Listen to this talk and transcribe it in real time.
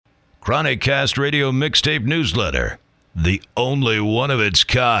ChronicCast Radio Mixtape Newsletter, the only one of its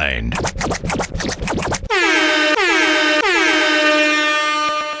kind.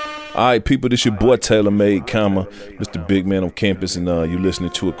 All right, people, this your boy TaylrMayd, Mr. Big Man on campus, and you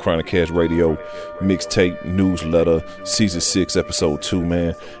listening to a ChronicCast Radio Mixtape Newsletter, Season 6, Episode 2,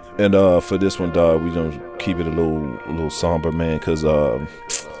 man. And for this one, dog, we don't keep it a little somber, man, because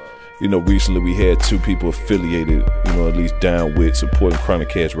recently we had two people affiliated, at least down with supporting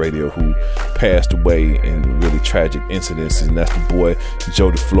ChronicCast Radio who passed away in really tragic incidents, and that's the boy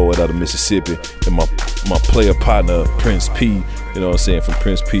Jody Floyd out of Mississippi and my player partner Prince P, from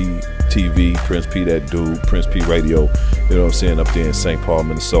Prince P TV, Prince P that dude, Prince P Radio, up there in St. Paul,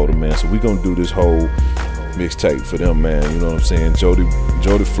 Minnesota, man. So we gonna do this whole mixtape for them, man. Jody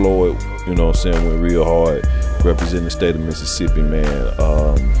Floyd, went real hard representing the state of Mississippi, man.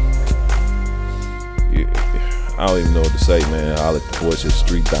 I don't even know what to say, man. I'll let the boys just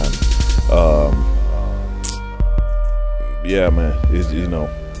street diamond. Yeah, man. It's,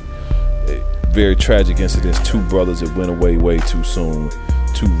 very tragic incidents. Two brothers that went away way too soon.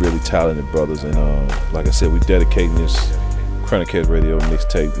 Two really talented brothers. And like I said, we dedicating this ChronicCast Radio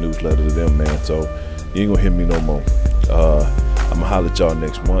mixtape newsletter to them, man. So you ain't gonna hear me no more. I'm gonna holler at y'all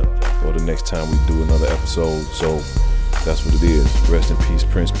next month or the next time we do another episode. So that's what it is. Rest in peace,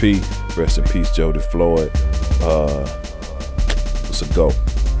 Prince P. Rest in peace, Jody Floyd. Let's go.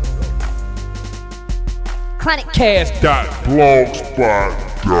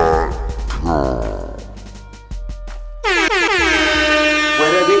 ChronicCast.blogspot.com.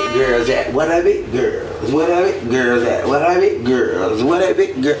 Where the big girls at? Where the big girls? Where the big girls at? Where the big girls? Where the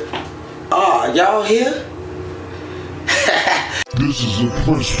big girls? Oh, y'all here? This is a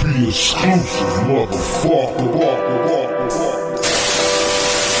Prince P exclusive, motherfucker.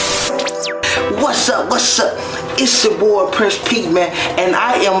 What's up? It's your boy Prince P, man, and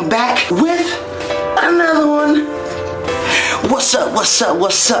I am back with another one. What's up,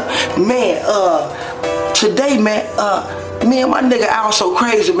 man? Today, man, me and my nigga Al So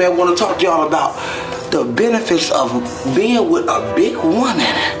Crazy, man, want to talk to y'all about the benefits of being with a big woman.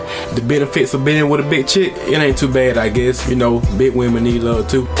 The benefits of being with a big chick, it ain't too bad, I guess. Big women need love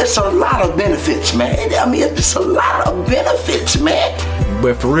too. It's a lot of benefits, man. It's a lot of benefits, man.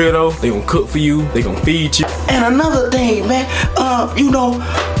 But for real though, they gonna cook for you, they gonna feed you. And another thing, man,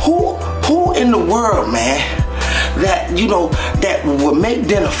 who in the world, man, that will make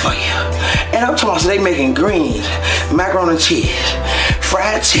dinner for you? And I'm talking about, so they making greens, macaroni and cheese,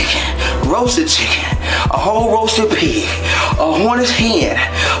 fried chicken, roasted chicken, a whole roasted pig, a hornet's hen,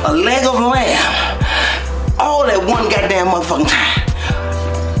 a leg of lamb, all at one goddamn motherfucking time.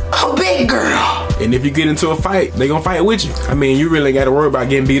 A big girl. And if you get into a fight, they gonna fight with you. You really gotta worry about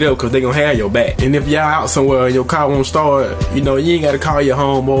getting beat up because they gonna have your back. And if y'all out somewhere and your car won't start, you ain't gotta call your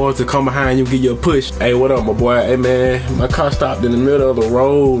homeboys to come behind you and give you a push. Hey, what up, my boy? Hey, man, my car stopped in the middle of the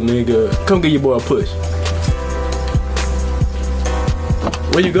road, nigga. Come give your boy a push.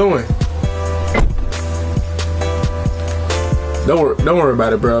 Where you going? Don't worry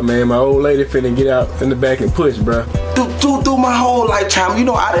about it, bro, man. My old lady finna get out in the back and push, bro. Through my whole lifetime, I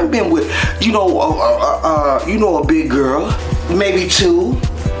done been with, a big girl, maybe 2,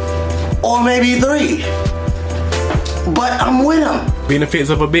 or maybe 3. But I'm with them. Benefits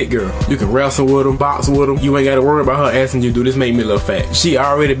of a big girl. You can wrestle with them, box with them. You ain't gotta worry about her asking you, do this make me look fat? She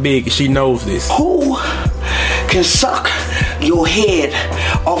already big, she knows this. Who can suck your head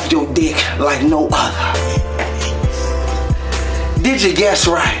off your dick like no other? Did you guess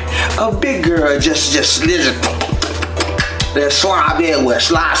right? A big girl just that slob everywhere,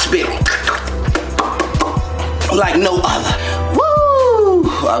 slide spit like no other. Woo!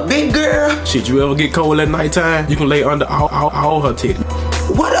 A big girl. Shit, you ever get cold at nighttime? You can lay under all her titties.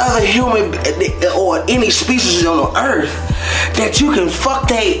 What other human or any species on the earth that you can fuck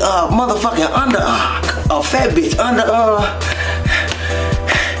they motherfucking underarm? A fat bitch underarm.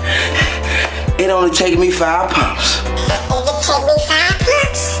 It only take me 5 pumps.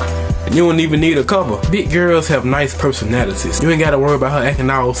 You don't even need a cover. Big girls have nice personalities. You ain't gotta worry about her acting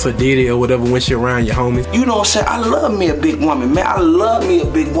all sedity or whatever when she around your homies. You know what I'm saying? I love me a big woman, man. I love me a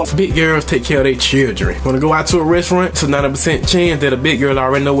big woman. Big girls take care of their children. Wanna go out to a restaurant? It's a 90% chance that a big girl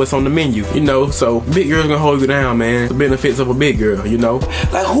already know what's on the menu. So big girls gonna hold you down, man. The benefits of a big girl,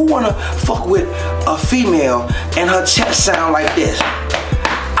 Like, who wanna fuck with a female and her chest sound like this?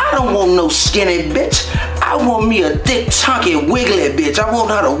 I don't want no skinny bitch. I want me a thick, chunky, wiggly bitch. I want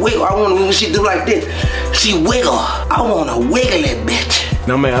her to wiggle. I want when she do like this, she wiggle. I want a wiggly bitch.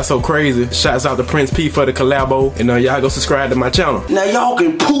 Now, man, I'm so crazy. Shouts out to Prince P for the collabo. And y'all go subscribe to my channel. Now y'all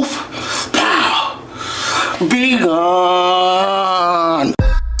can poof, pow, be gone.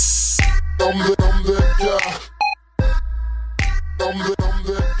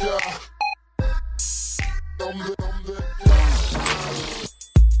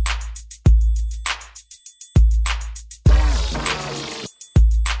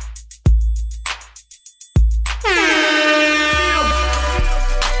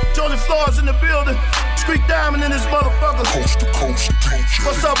 bars in the building. Street Diamond in this motherfucker. Coast to coast, DJ.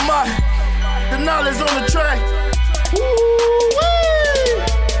 What's up, Mike? The knowledge on the track. Woo-wee!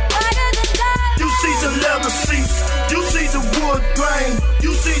 You see the leather seats, you see the wood grain,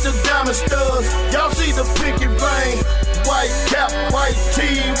 you see the diamond studs, y'all see the picket vein. White cap, white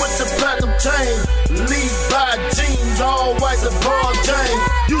tee with the platinum chain. Levi jeans, all white, the broad chain.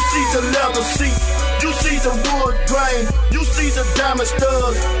 You see the leather seats, you see the wood grain, you see the diamond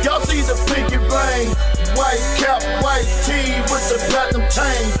studs, y'all see the picket vein. White cap, white tee with the platinum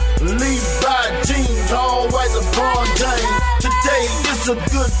chain. Levi jeans, all white, the broad chain. Today is a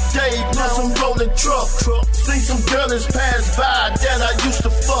good day, plus I'm rolling truck. See some girls pass by that I used to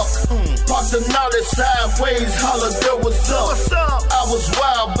fuck. Park the knowledge sideways, holla, girl, what's up? I was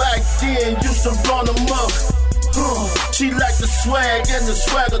wild back then, used to run them up. She liked the swag and the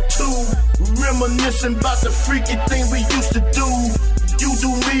swagger too. Reminiscing about the freaky thing we used to do. You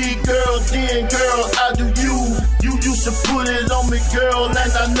do me, girl, then girl, I do you. You used to put it on me, girl, and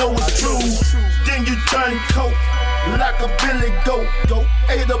I know it's true. Then you turn coke like a Billy goat.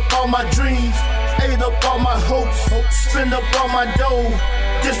 Ate up all my dreams, ate up all my hopes, spend up all my dough,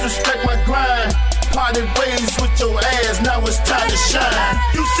 disrespect my grind. Parted ways with your ass, now it's time to shine.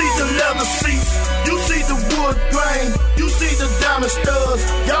 You see the leather seats, you see the wood grain, you see the diamond studs,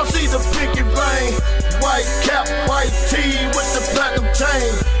 y'all see the picket vein. White cap, white tee with the platinum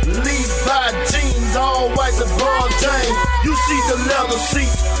chain. Levi jeans, all white, the broad chain. You see the leather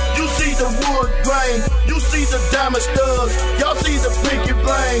seats, you see the wood grain, you see the diamond studs, y'all see the picket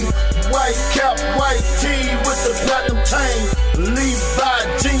vein. White cap, white tee with the platinum chain. Levi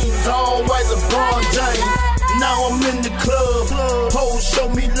jeans, all white, the broad chain. Now I'm in the club, hoes show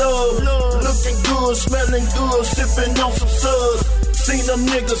me love. Looking good, smelling good, sipping on some suds. Seen a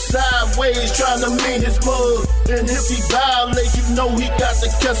nigga sideways trying to meet his mug. And if he violate, you know he got to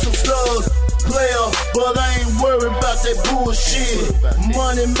catch some slugs. Player, but I ain't worried about that bullshit.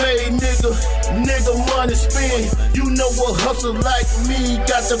 Money made, nigga money spent. You know a hustle like me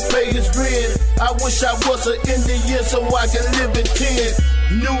got to pay his rent. I wish I was an Indian so I can live in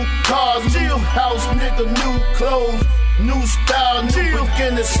 10. New cars, new house, nigga, new clothes. New style, new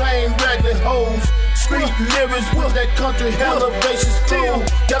beginning, same ragged hoes. Street lyrics with that country elevation still.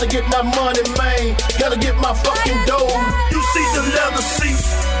 Gotta get my money, man. Gotta get my fucking dough. You see the leather seats,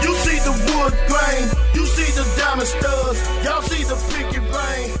 you see the wood grain, you see the diamond studs, y'all see the picket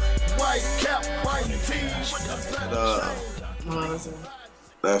vein. White cap, white tee with the black chain.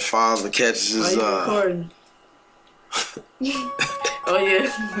 That father catches his recording? Oh yeah.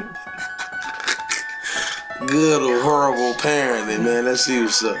 Good or horrible parenting, man. Let's see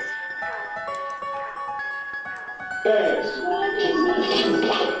what's up.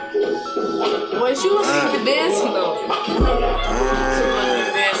 Boy, she was even dancing though.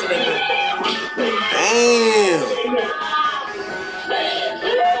 Damn.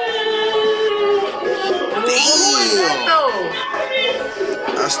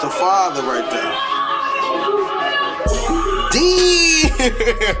 That's the father right there.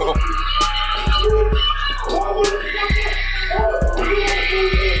 Damn.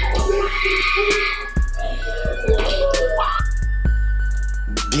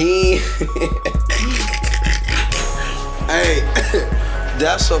 Hey,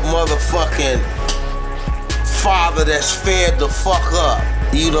 that's a motherfucking father that's fed the fuck up.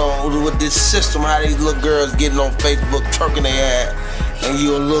 You know, with this system, how these little girls getting on Facebook, twerking their ass, and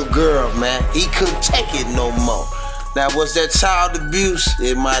you a little girl, man. He couldn't take it no more. Now, was that child abuse?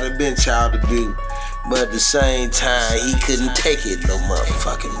 It might have been child abuse. But at the same time, he couldn't take it no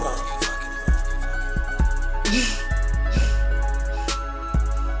motherfucking more.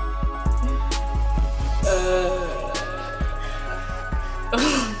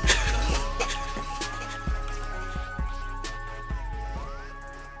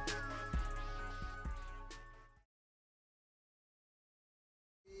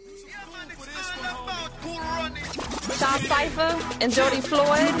 Cypher and Jody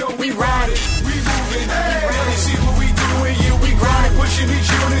Floyd, we ride it. We moving, hey, see what we doing, yeah, we grinding, pushing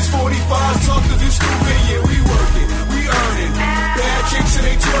these units, 45, talk to this stupid, yeah, we working, we earning. Bad chicks and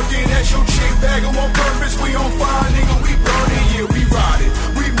they twerking, that's your chick bag on purpose, we on fire, nigga, we burning, yeah, we riding,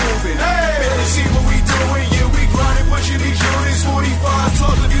 we moving, hey, see what we doing, yeah, we grinding, pushing these units, 45,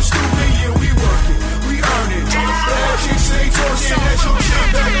 talk to this stupid, yeah, we working, we earning. Bad chicks and they twerking, that's your chick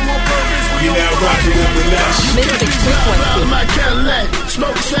bag on purpose, we on fire, rocking with the last. My Cadillac,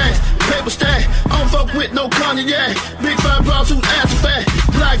 smoke sack, paper stack. I don't fuck with no cognac. Big fine bros whose ass fat.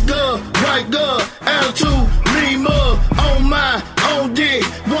 Black girl, white girl, attitude, lean mug. On my own dick,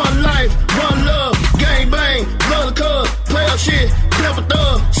 one life, one love. Gang bang, blood cuz, player shit, flip a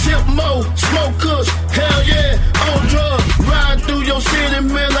thug, sip mo.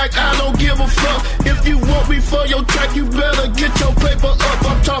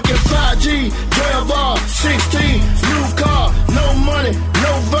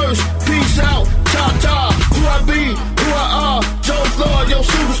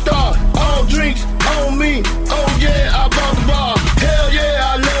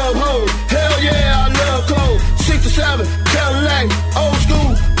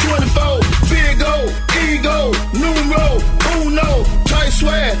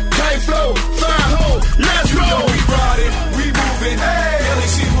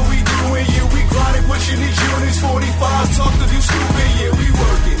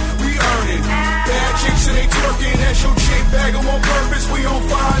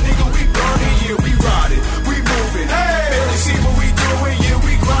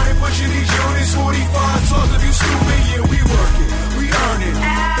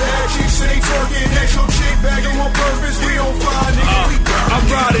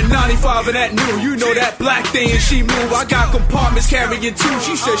 for that new, you know that black thing she move. I got compartments carrying two.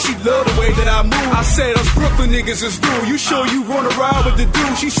 She said she love the way that I move. I said us Brooklyn niggas is through. You sure you wanna ride with the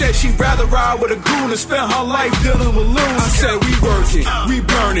dude? She said she'd rather ride with a goon and spend her life dealing with loons. I said we working, we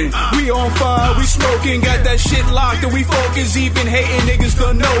burning, we on fire, we smoking, got that shit locked and we focus. Even hating niggas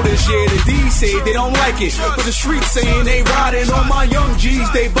don't notice. Yeah, the D say they don't like it, but the streets saying they riding on my young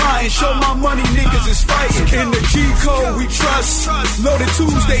G's. They buying, show my money, niggas is fighting. In the G code we trust, loaded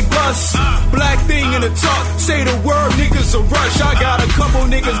Tuesday bus, black thing in the talk, say the word, niggas a rush. I got a couple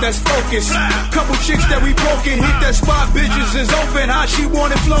niggas that's focused, couple chicks that we poking, hit that spot, bitches is open, how she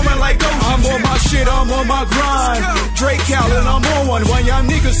want it flowing like ocean. I'm on my shit, I'm on my grind, Drake Khaled, I'm on one. While y'all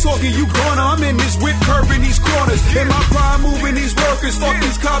niggas talking, you corner, I'm in this whip curve in these corners, in my prime moving these workers, fuck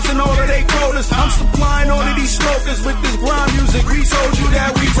these cops and all of they quotas. I'm supplying all of these smokers with this grind music. We told you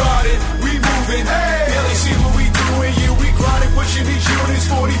that we riding, we moving, barely see what we doing, yeah, we grinding, pushing these units,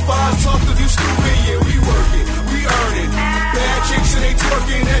 45, talk to you stupid, yeah, we working, we earning, bad chicks and they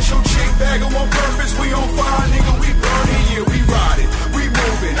twerking, that's your chick bag on purpose, we on fire, nigga, we burning, yeah, we riding, we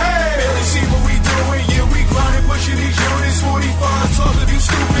moving, barely see what we doing, yeah, we grinding, pushing these units, 45, talk to you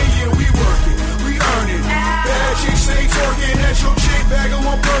stupid, yeah, we working, we earning, bad chicks and they twerking, that's your chick bag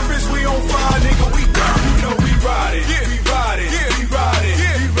on purpose, we on fire, nigga, we burning, you know we riding, yeah, we riding, yeah, we riding,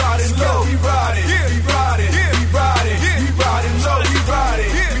 yeah, we riding low, we riding, yeah, we riding, yeah, we riding, yeah, we riding low, we riding,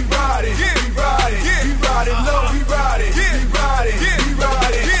 yeah, we riding, yeah, we riding, yeah, we riding low, we riding, yeah, we riding, yeah, we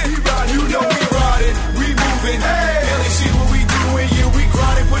riding, yeah, we riding, you know we riding, we moving, barely see what we doing, yeah, we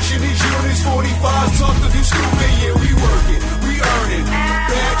grinding, pushing these units, 45, talk to you stupid, yeah, we working, we earning,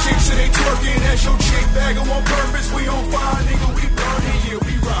 bad chicks and they twerking, that's your chick bag on purpose, we on fire, nigga, we burning, yeah,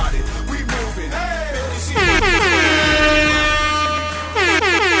 we riding, we moving, barely see what we doing.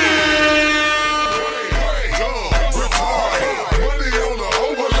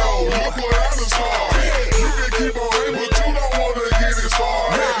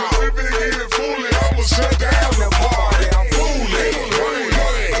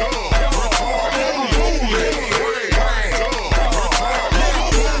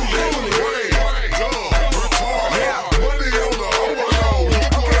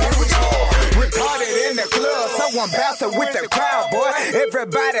 With the crowd, boy,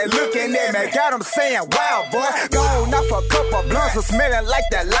 everybody looking at me, got them saying, wow, boy, gone off a couple blunts and smelling like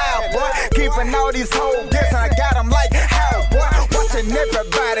that loud, boy, keeping all these whole gifts and I got them like, how, boy, watching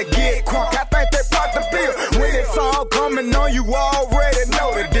everybody get crunk, I think they popped the bill, when it's all coming on, you already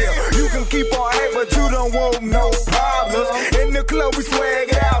know the deal, you can keep on hate, but you don't want no problems, in the club we swag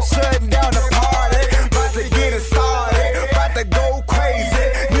it out, shutting down the party, about to get it started, about to go crazy,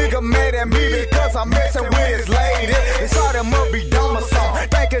 nigga mad at me because I'm messing with his lady. It's all them must be dumb or something.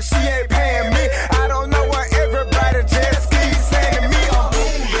 Thinking she ain't paying me. I don't know what everybody just keeps saying to me.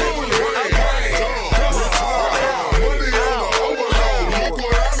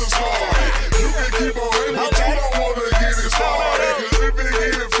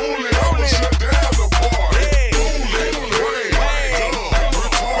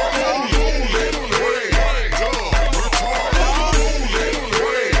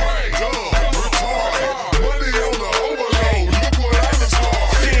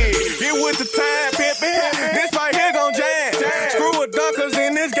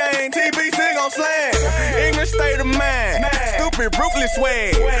 Ruthless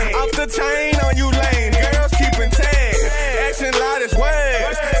swag, off the chain on you lane, girls keeping tag, action loud as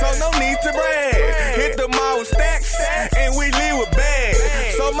words, so no need to brag, hit the mall with stacks, and we leave with bags,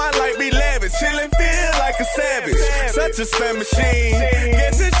 so my life be lavish, chillin' feel like a savage, such a slam machine,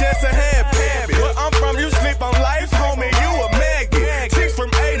 guess it's just a habit, where I'm from you sleep on life, homie, you a maggot, chicks from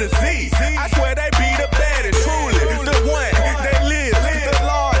A to Z, I swear they be the baddest, truly, the one that lives, the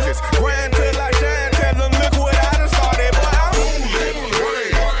largest, grind till I shine, tell them look what I done started, boy.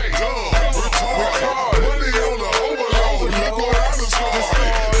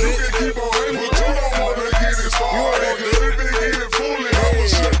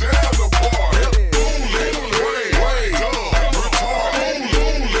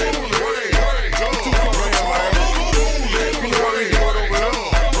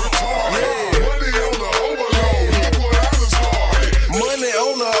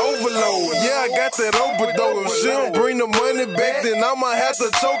 I'ma have to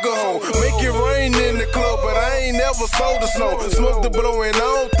choke her home. Make it rain in the club, but I ain't never sold the snow. Smoke the blow and I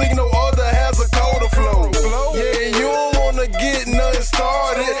don't think no other has a colder flow. Yeah, you don't wanna get nothing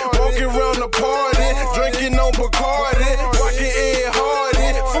started. Walking around the party, drinking on Bacardi, rocking Ed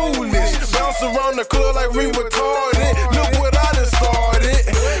Hardy, foolish. Bounce around the club like we retarded. Look what I done started.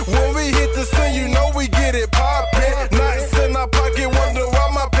 When we hit the scene, you know we get it poppin'. Knots in our pocket, wonder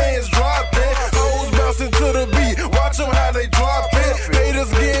why my pants dropping.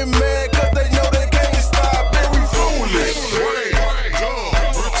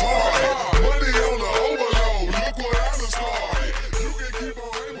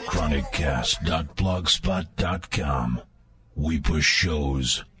 We push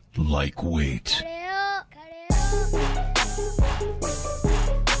shows like weight.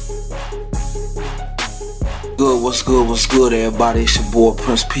 Good, what's good, everybody? It's your boy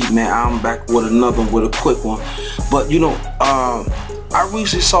Prince Pete, man. I'm back with another with a quick one. But you know, I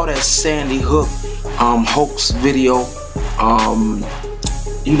recently saw that Sandy Hook hoax video.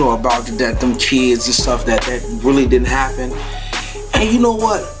 You know, about that them kids and stuff that really didn't happen. And you know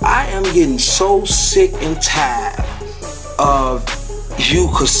what? I am getting so sick and tired of you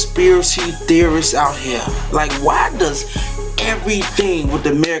conspiracy theorists out here. Like, why does everything with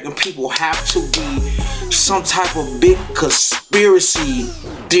the American people have to be some type of big conspiracy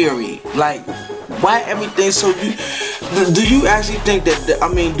theory? Like, why everything? So do you actually think that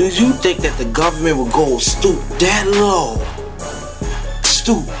do you think that the government will go stoop that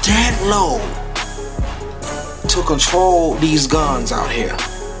low to control these guns out here?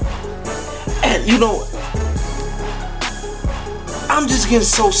 And you know, I'm just getting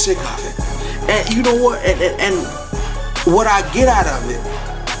so sick of it. And you know what? And what I get out of it,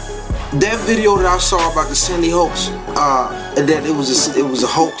 that video that I saw about the Sandy hoax, that it was a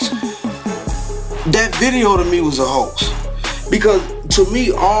hoax. That video to me was a hoax, because to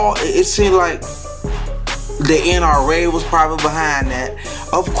me, it seemed like the NRA was probably behind that.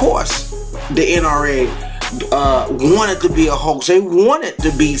 Of course, the NRA wanted to be a hoax. They wanted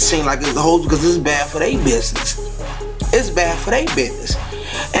to be seen like it's a hoax because it's bad for their business. It's bad for their business.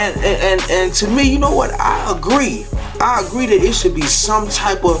 And to me, you know what? I agree that it should be some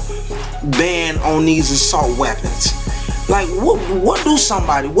type of ban on these assault weapons. Like, what do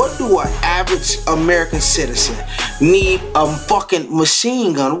an average American citizen need a fucking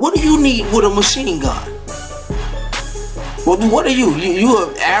machine gun? What do you need with a machine gun? What are you? You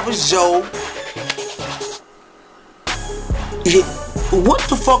an average Joe? What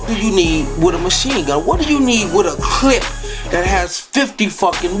the fuck do you need with a machine gun? What do you need with a clip that has 50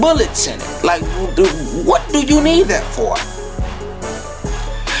 fucking bullets in it? Like, what do you need that for?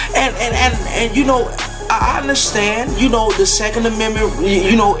 And you know, I understand, you know, the Second Amendment,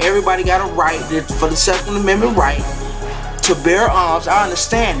 you know, everybody got a right for the Second Amendment right to bear arms. I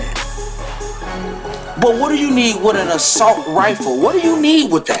understand that. But what do you need with an assault rifle? What do you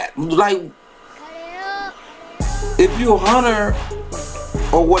need with that? Like, if you're a hunter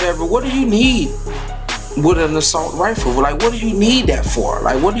or whatever, what do you need with an assault rifle? Like, what do you need that for?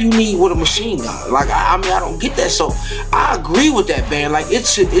 Like, what do you need with a machine gun? Like, I mean, I don't get that. So I agree with that, man. Like, it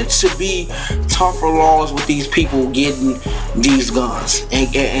should be tougher laws with these people getting these guns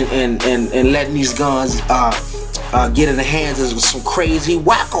and letting these guns get in the hands of some crazy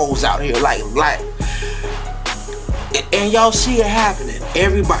wackos out here. Like, and y'all see it happening.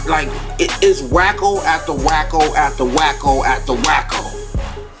 Everybody, like, it's wacko after wacko after wacko after wacko.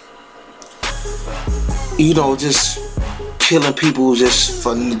 You know, just killing people just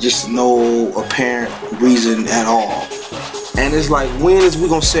for just no apparent reason at all. And it's like, when is we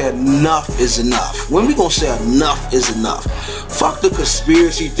gonna say enough is enough? When we gonna say enough is enough? Fuck the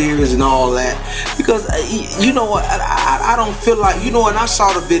conspiracy theories and all that. Because, you know what, I don't feel like, you know, and I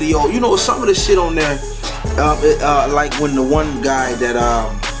saw the video, you know, some of the shit on there, like when the one guy that,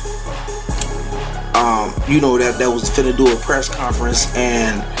 you know, that was finna do a press conference,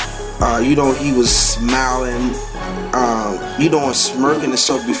 and you know, he was smiling, you know, and smirking and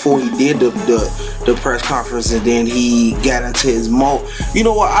stuff before he did the press conference, and then he got into his mode. You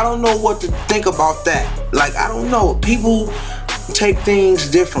know what? I don't know what to think about that. Like, I don't know. People take things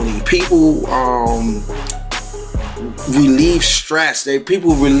differently. People relieve stress.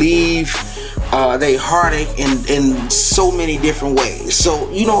 People relieve they heartache in so many different ways. So,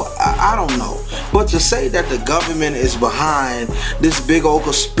 you know, I don't know. But to say that the government is behind this big old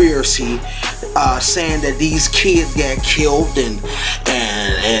conspiracy, saying that these kids got killed and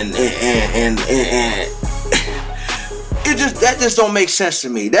that just don't make sense to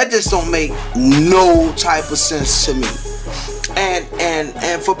me. That just don't make no type of sense to me.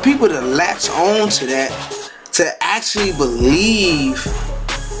 And for people to latch on to that, to actually believe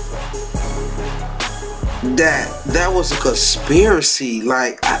that was a conspiracy,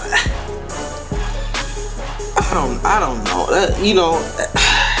 like, I don't know. You know,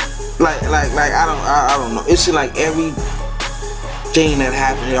 like I don't know. It's like everything that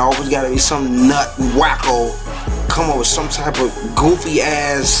happened, it always got to be some nut and wacko come up with some type of goofy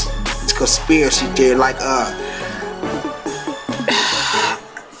ass conspiracy theory. Like,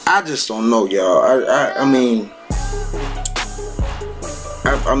 I just don't know, y'all. I mean,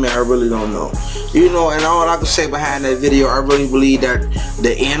 I really don't know. You know, and all I can say behind that video, I really believe that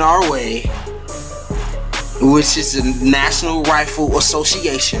the NRA, which is the National Rifle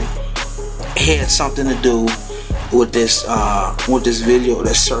Association, had something to do with this video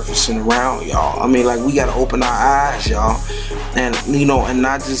that's surfacing around, y'all. I mean, like, we gotta open our eyes, y'all, and you know, and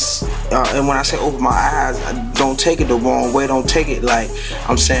not just and when I say open my eyes, don't take it the wrong way. Don't take it like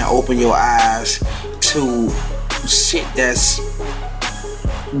I'm saying open your eyes to shit that's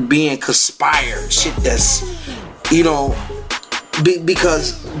being conspired, shit that's, you know,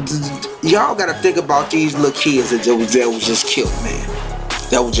 because y'all gotta think about these little kids that was just killed, man.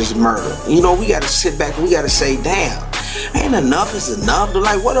 That was just murder. You know, we gotta sit back and we gotta say, damn, ain't enough is enough.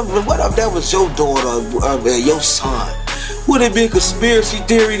 Like, what if that was your daughter or your son? Would it be a conspiracy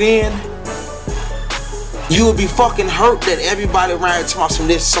theory then? You would be fucking hurt that everybody around talking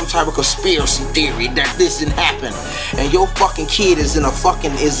about some type of conspiracy theory that this didn't happen, and your fucking kid is in a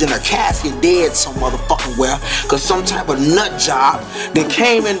casket dead some motherfucking where, cause some type of nut job that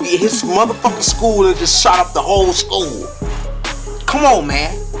came in his motherfucking school and just shot up the whole school. Come on,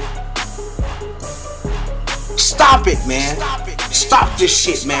 man. Stop it, man. Stop this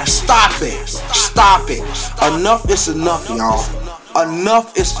shit, man. Stop it. Stop it. Enough is enough, y'all.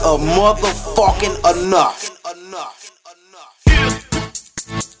 Enough is a motherfucking enough.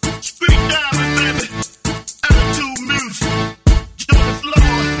 Speak diamond, baby. Attitude music. Join the floor.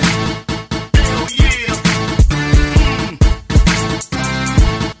 Hell yeah.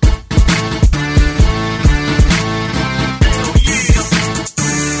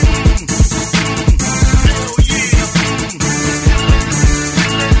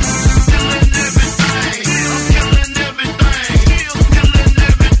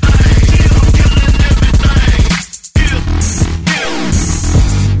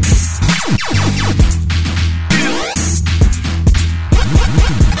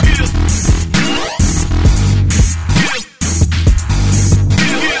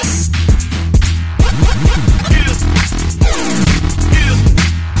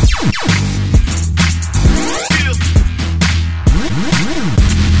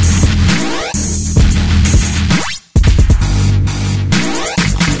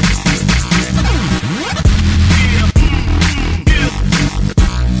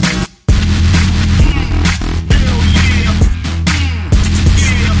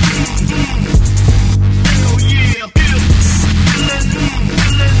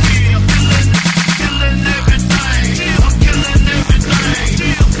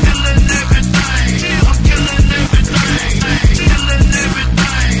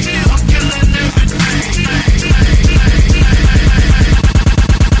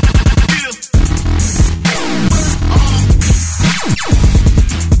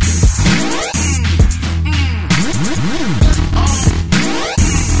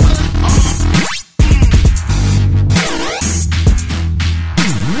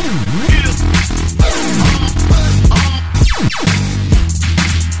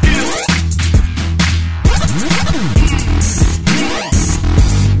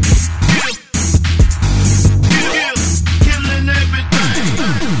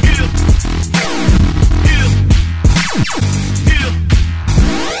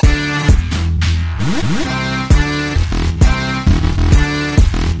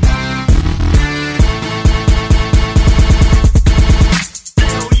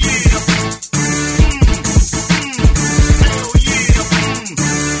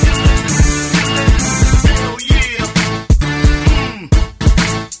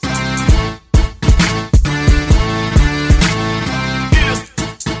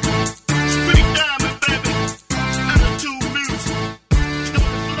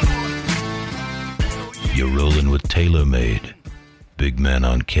 TaylrMayd, big man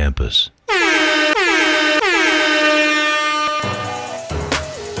on campus.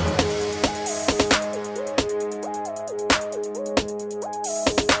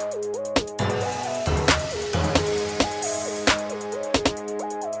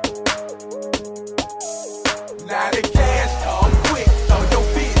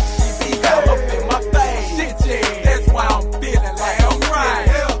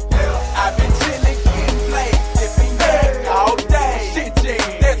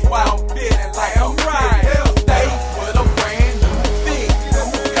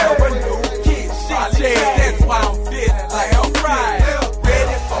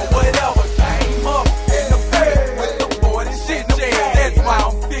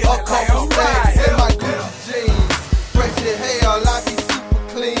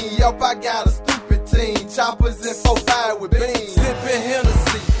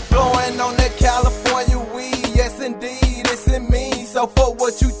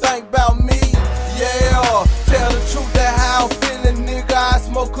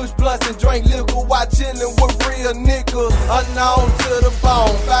 Unknown to the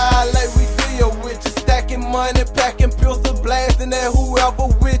bone, violate, we deal with you. Stacking money, pack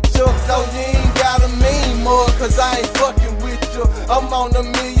know you ain't gotta mean more, cause I ain't fucking with you. I'm on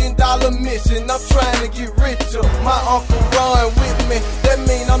 $1 million mission, I'm trying to get richer. My uncle run with me, that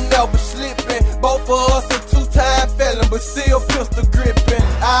mean I'm never slipping. Both of us are two-time felon, but still pistol gripping.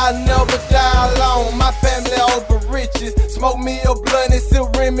 I'll never die alone, my family over riches. Smoke me a blunt and still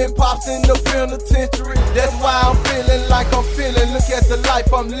rimming, pops in the penitentiary. That's why I'm feeling like I'm feeling. Look at the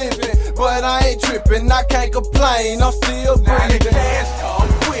life I'm living, but I ain't tripping, I can't complain, I'm still breathing. Now the cash come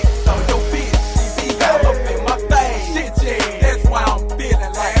quick, so your bitch, she be all up in my face. Shit, yeah, that's why I'm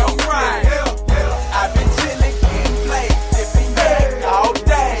feeling like I'm right. I've been chilling, getting played, sipping yak all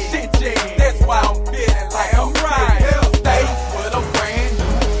day. Shit, yeah, that's why I'm feeling like I'm right. Stay with a brand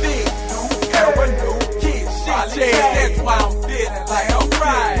new fit, new era, new kid. Shit, yeah, that's why I'm feeling like I'm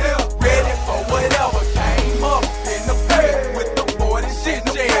right. Ready for whatever came up in the pit with the 40 shit,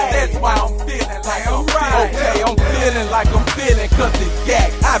 yeah, that's why I'm feeling like I'm right. Okay, I'm feeling like I'm feeling, cause it's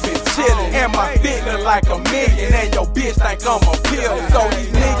yak, I've been chillin'. And my fit look like $1 million, and your bitch think I'm a pill. So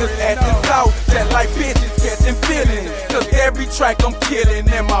these niggas actin' south, just like bitches catching feelings. Cause every track I'm killin',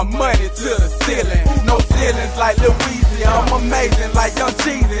 and my money to the ceiling. No ceilings like Louise, I'm amazing like Young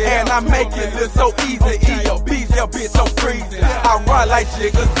Cheesy. And I make it look so easy, eat your beef, your bitch I'm freezing. I ride like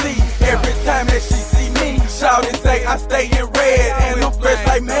Jigga Z, every time that she see me. Shout and say I stay in red, and I'm fresh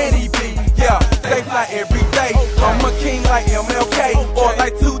like Manny B. Yeah, stay fly every day. I'm a king like MLK, or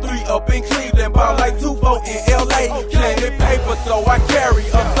like 2-3 up in Cleveland, ball like 2-4 in LA. Plenty paper, so I carry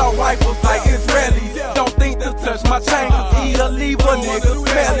assault rifles like Israelis. Don't think to touch my chain, cause he'll leave a nigga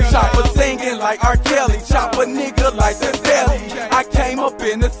smelly. Chopper singing like R. Kelly, chop a nigga like the deli. I came up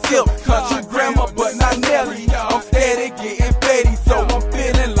in the silk, country grandma, but not Nelly. I'm steady getting fetty, so I'm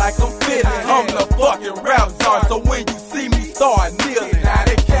feeling like I'm fitting. I'm the fucking rap star, so when you see me start kneeling. Now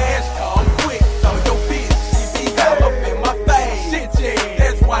the cash come quick, so your bitch, she be all up in my face. Shit, yeah,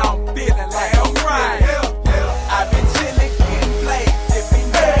 that's why I'm feeling like I'm right. I've been chillin', getting played, sipping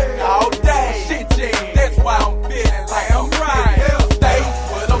yak all day. Shit, yeah, that's why I'm feeling like I'm right. Stay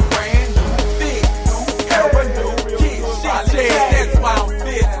with a brand new fit, new era, new kid. Shit, yeah, that's why I'm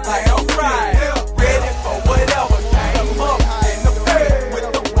feeling like I'm right. Ready for whatever came up in the pit with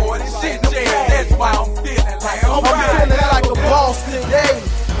the 40 shit, yeah, that's why I'm feeling like I'm right. I'm feeling like a boss today.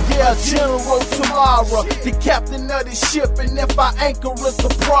 Yeah, general tomorrow. The captain of the ship, and if I anchor, it's a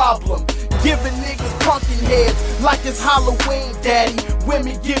problem. Giving niggas pumpkin heads like it's Halloween, daddy.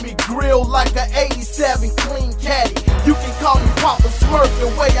 Women give me grill like a 87 clean caddy. You can call me Papa Smurf the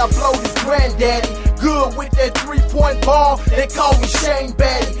way I blow this granddaddy. Good with that 3-point ball, they call me Shane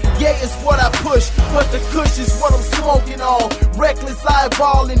Batty. Yeah, it's what I push, but the kush is what I'm smoking on. Reckless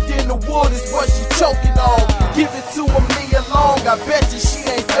eyeball, and then the wood is what she choking on. Give it to me along, I bet you she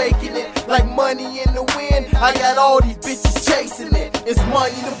ain't faking it. Like money in the wind, I got all these bitches chasing it. It's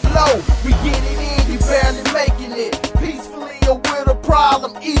money to blow, we get it in, you barely making it. Peacefully or with a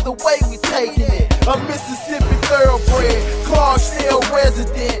problem, either way we taking it. A Mississippi thoroughbred, Clarksdale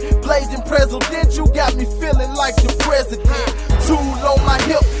resident, blazing presidential, got me feeling like the president. Tool on my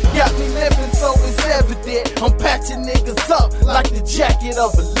hip, got me limping, so it's evident. I'm patching niggas up like the jacket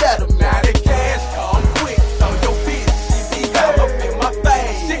of a letterman. Now the cash come quick, so your bitch, she be all up in my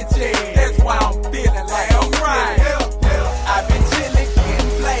face. Shit, yeah, that's why I'm feeling like I'm right. I've been chillin',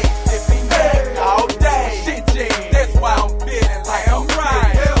 getting played, sipping yak all day. Shit, yeah, that's why I'm feeling like I'm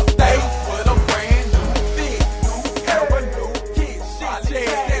right. Stay with a brand new fit, new era, new kid. Shit,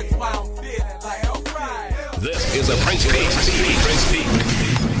 yeah, that's why I'm feeling like I'm right. This is a Prince Pete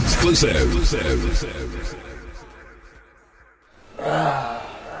exclusive.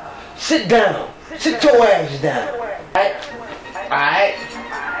 Sit down. Sit your ass down. Alright.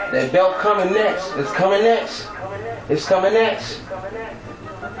 That belt coming next. It's coming next. It's coming next.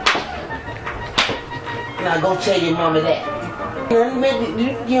 Now go tell your mama that. Maybe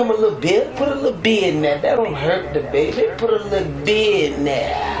you give him a little bit. Put a little bit in there. That don't hurt the baby. Put a little bit in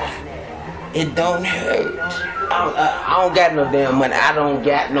there. It don't hurt. I don't got no damn money. I don't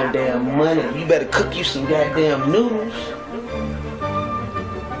got no damn money. You better cook you some goddamn noodles.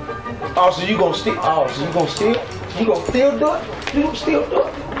 Oh, so you gonna steal? Oh, so you gonna steal? You gonna still do it? You gonna still do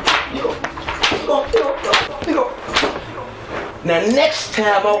it? You gonna still do it? You gonna... Now next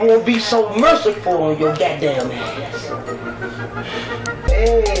time I won't be so merciful on your goddamn ass.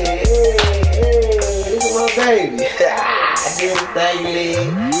 Hey, this is my baby. Get the thing lead,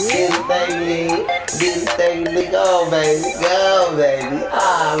 get the thing lead, get the thing lead. Go, baby, go, baby.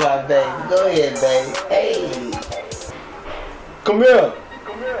 Ah, my baby, go ahead, baby. Hey, come here.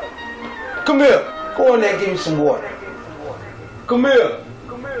 Come here. Go in there and give me some water. Come here.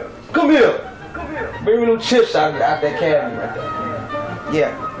 Come here. Bring me them chips out that cabinet right there.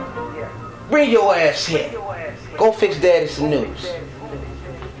 Yeah. Bring your ass here. Go fix daddy some news.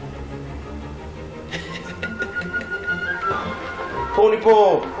 Pony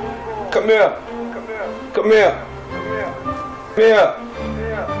Paul, come here. Come here. Come here.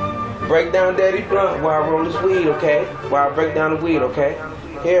 Break down daddy blunt while I roll this weed, okay? While I break down the weed, okay?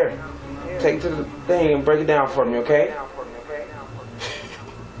 Here. Take it to the thing and break it down for me, okay?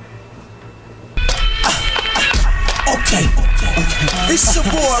 Okay. It's your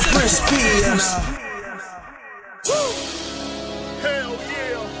boy Prince P. Hell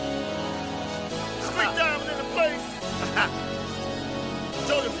yeah. Street diamond in the place.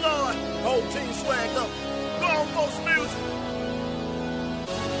 Jody Floyd, whole team swagged up. Grown folks music.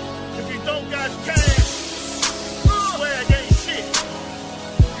 If you don't got cash, swag ain't shit.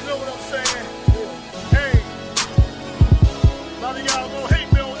 You know what I'm saying? Hey, a lot of y'all gonna hate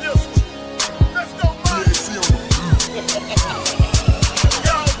me on this one. Let's go, man.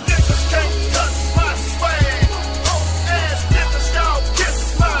 Y'all niggas can't touch my swag. Old ass niggas, y'all kiss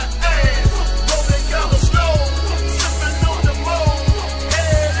my ass. Rolling yellow snow, sipping on the mold.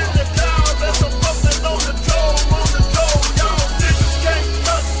 Head in the clouds as I'm bumping on the toe, on the toe. Y'all niggas can't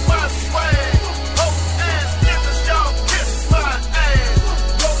touch my swag. Old ass niggas, y'all kiss my ass.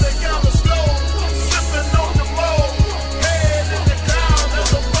 Rolling yellow snow, sipping on the mold. Head in the clouds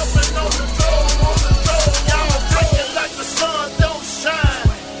as I'm bumping on the toe, on the toe. Y'all drinking like the sun don't shine.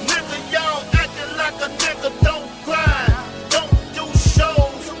 Nigga, y'all acting like a nigga don't grind. Don't do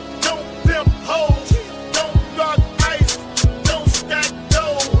shows, don't pimp hoes, don't rock ice, don't stack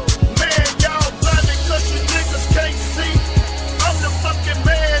dough. Man, y'all blinded cause you niggas can't see. I'm the fucking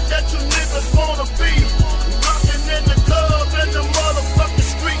man that you niggas wanna be. Rockin' in the club in the motherfucking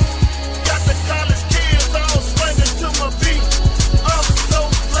street. Got the college kids all swinging to my beat. I'm so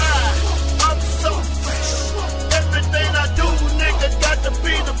fly, I'm so fresh. Everything I do, nigga, got to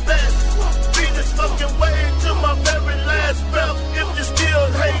be the best. Be this fucking way to my very last breath. If you still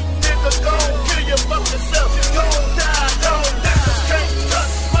hate, nigga, gon' kill your fucking self. Gon' die, niggas can't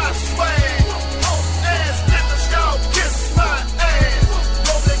touch my swag. Old ass niggas, y'all kiss my ass.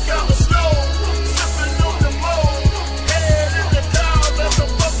 Rolling yellow snow, sipping on the mold. Head in the clouds as I'm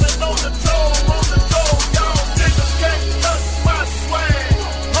bumping on the toe, on the toe. Y'all niggas can't touch my swag.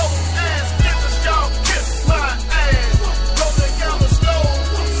 Old ass niggas, y'all kiss my ass. Rolling yellow snow,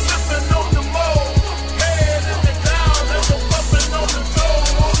 sipping on the mold. Head in the clouds as I'm bumping on the toe,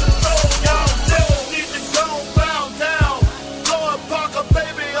 on the toe. Y'all niggas need to go bow down. Lord Parker,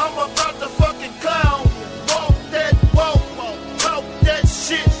 baby, I'm about to fucking clown. Walk that walk, talk that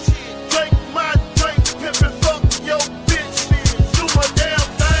shit. Drink my drink, pimpin' fuck your bitch. Do my damn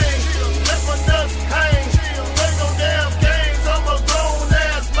thing, let my nuts hang. Play no damn games, I'm a grown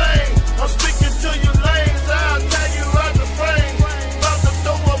ass man. I'm speaking to you lanes, I'll tell you right the frame. About to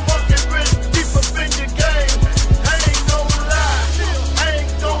throw a bucket wrist deep up in your game. I ain't gon' lie, I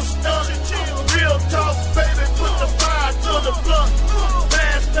ain't gon' stunt. Real talk, baby, put the fire to the blunt.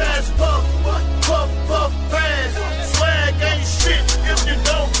 Pass, pass, puff, puff, puff, pass. Swag ain't shit if you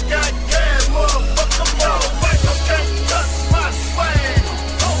don't got gas, motherfucker. Y'all niggas can't touch my swag.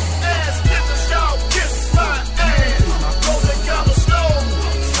 Old ass niggas, y'all kiss my ass. Rolling yellow snow,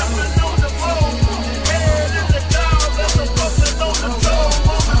 sipping on the mold. Head in the clouds as I'm bumping on the toe,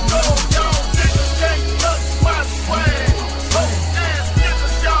 on the toe. Y'all niggas can't touch my swag. Old ass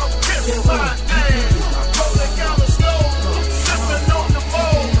niggas, y'all kiss my ass. Rolling yellow snow, sipping on the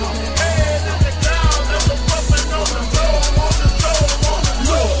mold. Head in the clouds as I'm bumping on the toe, on the toe, on the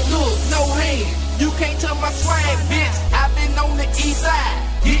toe. Look, no hand. You can't tell my swag, bitch. I've been on the east side,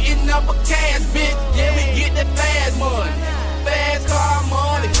 getting up a cash, bitch. Yeah, we get that fast money, fast car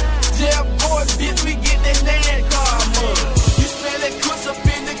money. Yeah, boy, bitch, we get that land car money. You smell that kush up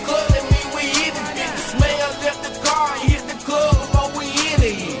in the club, that mean we in it, bitch. The smell left the car and hit the club before we in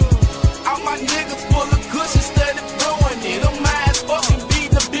it. All my niggas full of kush and steady blowing it. Them eyes fucking beat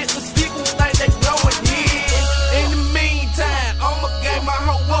the bitch, the people think they blowing it. In the meantime, I'ma game my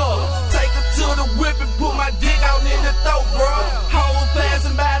hoe up. Take her to the whip and put my dick out in the throat, bro. Hoes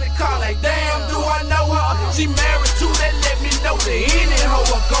passing by the car like, damn, do I know her? She married too, that let me know that any hoe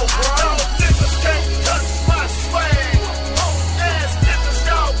I go, bro. Y'all niggas can't touch my swag. Old ass niggas,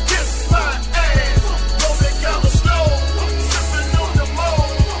 y'all kiss my ass. Rolling yellow snow, sipping on the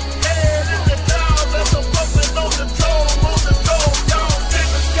mold. Head in the clouds as I'm bumping on the toe, on the toe. Y'all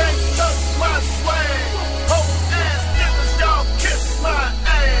niggas can't touch my swag. Old ass niggas, y'all kiss my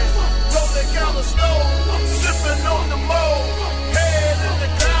ass. Rolling yellow snow, sipping on the mold. Head in the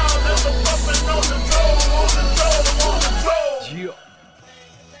clouds as I'm bumping on the toe, on the toe, on the toe. Yeah.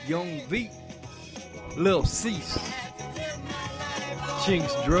 Young V, Lil Se6,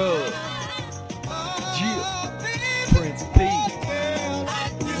 Chinks Drug, Prince P,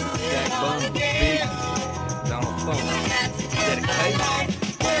 Jack Bone, Big, Donald Funk, dedication,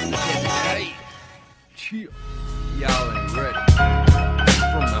 chill, y'all ain't ready,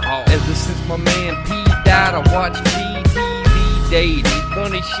 from the heart. Ever since my man P died, I watch PTV daily,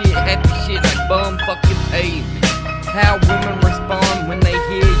 funny shit, happy shit like bum fucking paid me. How women respond when they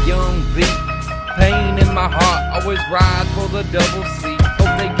hear Young V. Pain in my heart, always ride for the double C.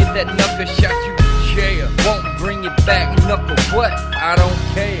 Hope they get that knuckle shot you chair. Won't bring it back, knuckle what? I don't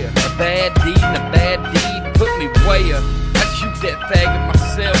care. A bad deed and a bad deed put me way up. I shoot that faggot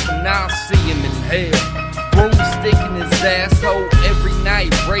myself and I'll see him in hell. Broomstick in his asshole every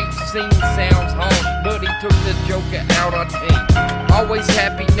night. Rape scene sounds harsh, but he took the joker out on team. Always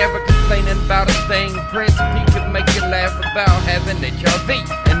happy, never complaining about a thing. Prince P could make you laugh about having HIV.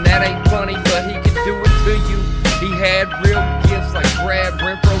 And that ain't funny, but he could do it to you. He had real gifts like Brad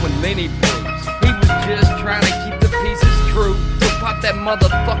Renfro and Lenny Bruce. He was just trying to keep the pieces true. So pop that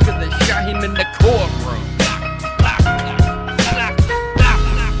motherfucker that shot him in the courtroom.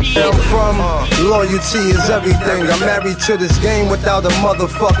 I'm from loyalty is everything. I'm married to this game without a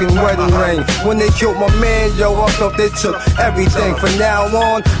motherfucking wedding ring. When they killed my man, yo, I felt they took everything. From now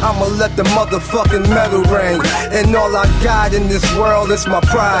on, I'ma let the motherfucking metal ring. And all I got in this world is my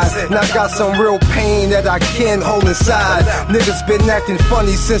pride. And I got some real pain that I can't hold inside. Niggas been acting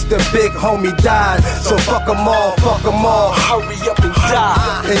funny since the big homie died. So fuck them all, hurry up and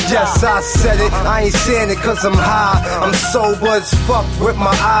die. And yes, I said it, I ain't saying it cause I'm high. I'm sober as fuck with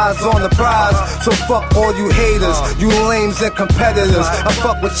my eyes on the prize. So fuck all you haters, you lames and competitors. I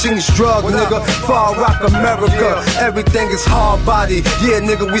fuck with Ching's drug, nigga, Far Rock America. Everything is hard body, yeah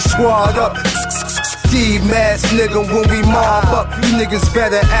nigga, we squad up. Steve Mask, nigga, when we mob up. You niggas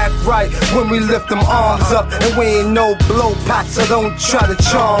better act right when we lift them arms up. And we ain't no blow pot, so don't try to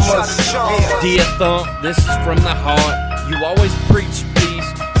charm us. Dear Thump, this is from the heart. You always preach peace,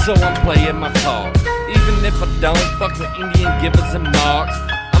 so I'm playing my part. Even if I don't, fuck the Indian givers and marks.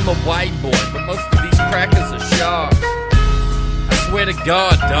 I'm a white boy, but most of these crackers are sharks. I swear to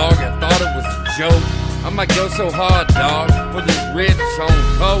God, dog, I thought it was a joke. I might go so hard, dog, for this rich on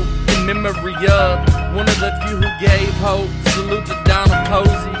coat. In memory of one of the few who gave hope. Salute to Donna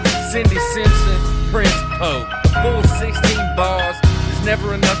Posey, Cindy Simpson, Prince Pope. A full 16 bars is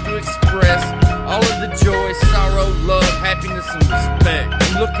never enough to express all of the joy, sorrow, love, happiness, and respect.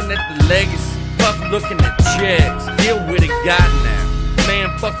 I'm looking at the legacy, Puff looking at checks. Deal with it, got now. Man,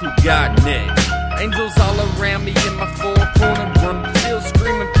 fuck who got next. Angels all around me in my four-corner room, still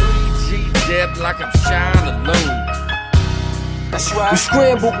screaming 3G depth like I'm shying alone. That's right. We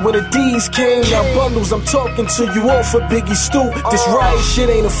scrambled when the D's came. Now bundles, I'm talking to you all for Biggie Stu. This riot shit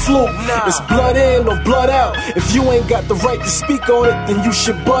ain't a fluke. It's blood in or blood out. If you ain't got the right to speak on it, then you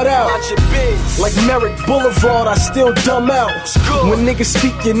should butt out. Like Merrick Boulevard, I still dumb out. When niggas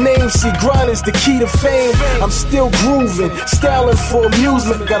speak your name, see grind is the key to fame. I'm still grooving, styling for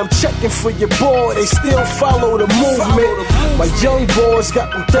amusement. Got them checking for your boy, they still follow the movement. My young boys got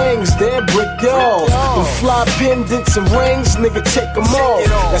them things, they're brick y'all. Them fly pendants and rings, nigga, take them off.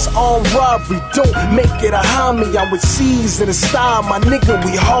 That's armed robbery, don't make it a homie. I'm with C's in the style, my nigga,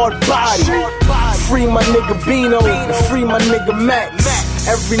 we hard body. Free my nigga Bino, and free my nigga Max.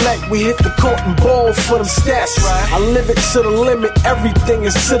 Every night we hit the court and ball for them stats. I live it to the limit, everything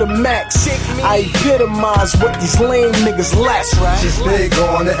is to the max. I epitomize what these lame niggas lack. Just big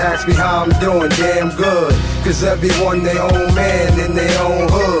on to ask me how I'm doing, damn good. Cause everyone their own man in their own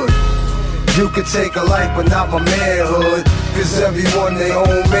hood. You could take a life but not my manhood. Cause everyone their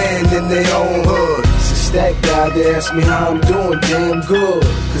own man in their own hood. Since that guy they ask me how I'm doing, damn good.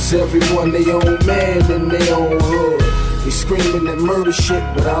 Cause everyone their own man in their own hood. They screaming that murder shit,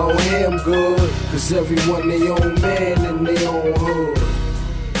 but I don't hear them good. Cause everyone their own man in their own hood.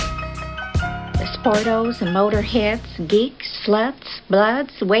 The sportos and motorheads, geeks, sluts,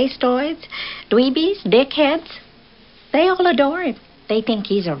 bloods, wastoids, dweebies, dickheads, they all adore him. They think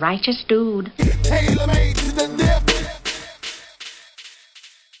he's a righteous dude. TaylrMayd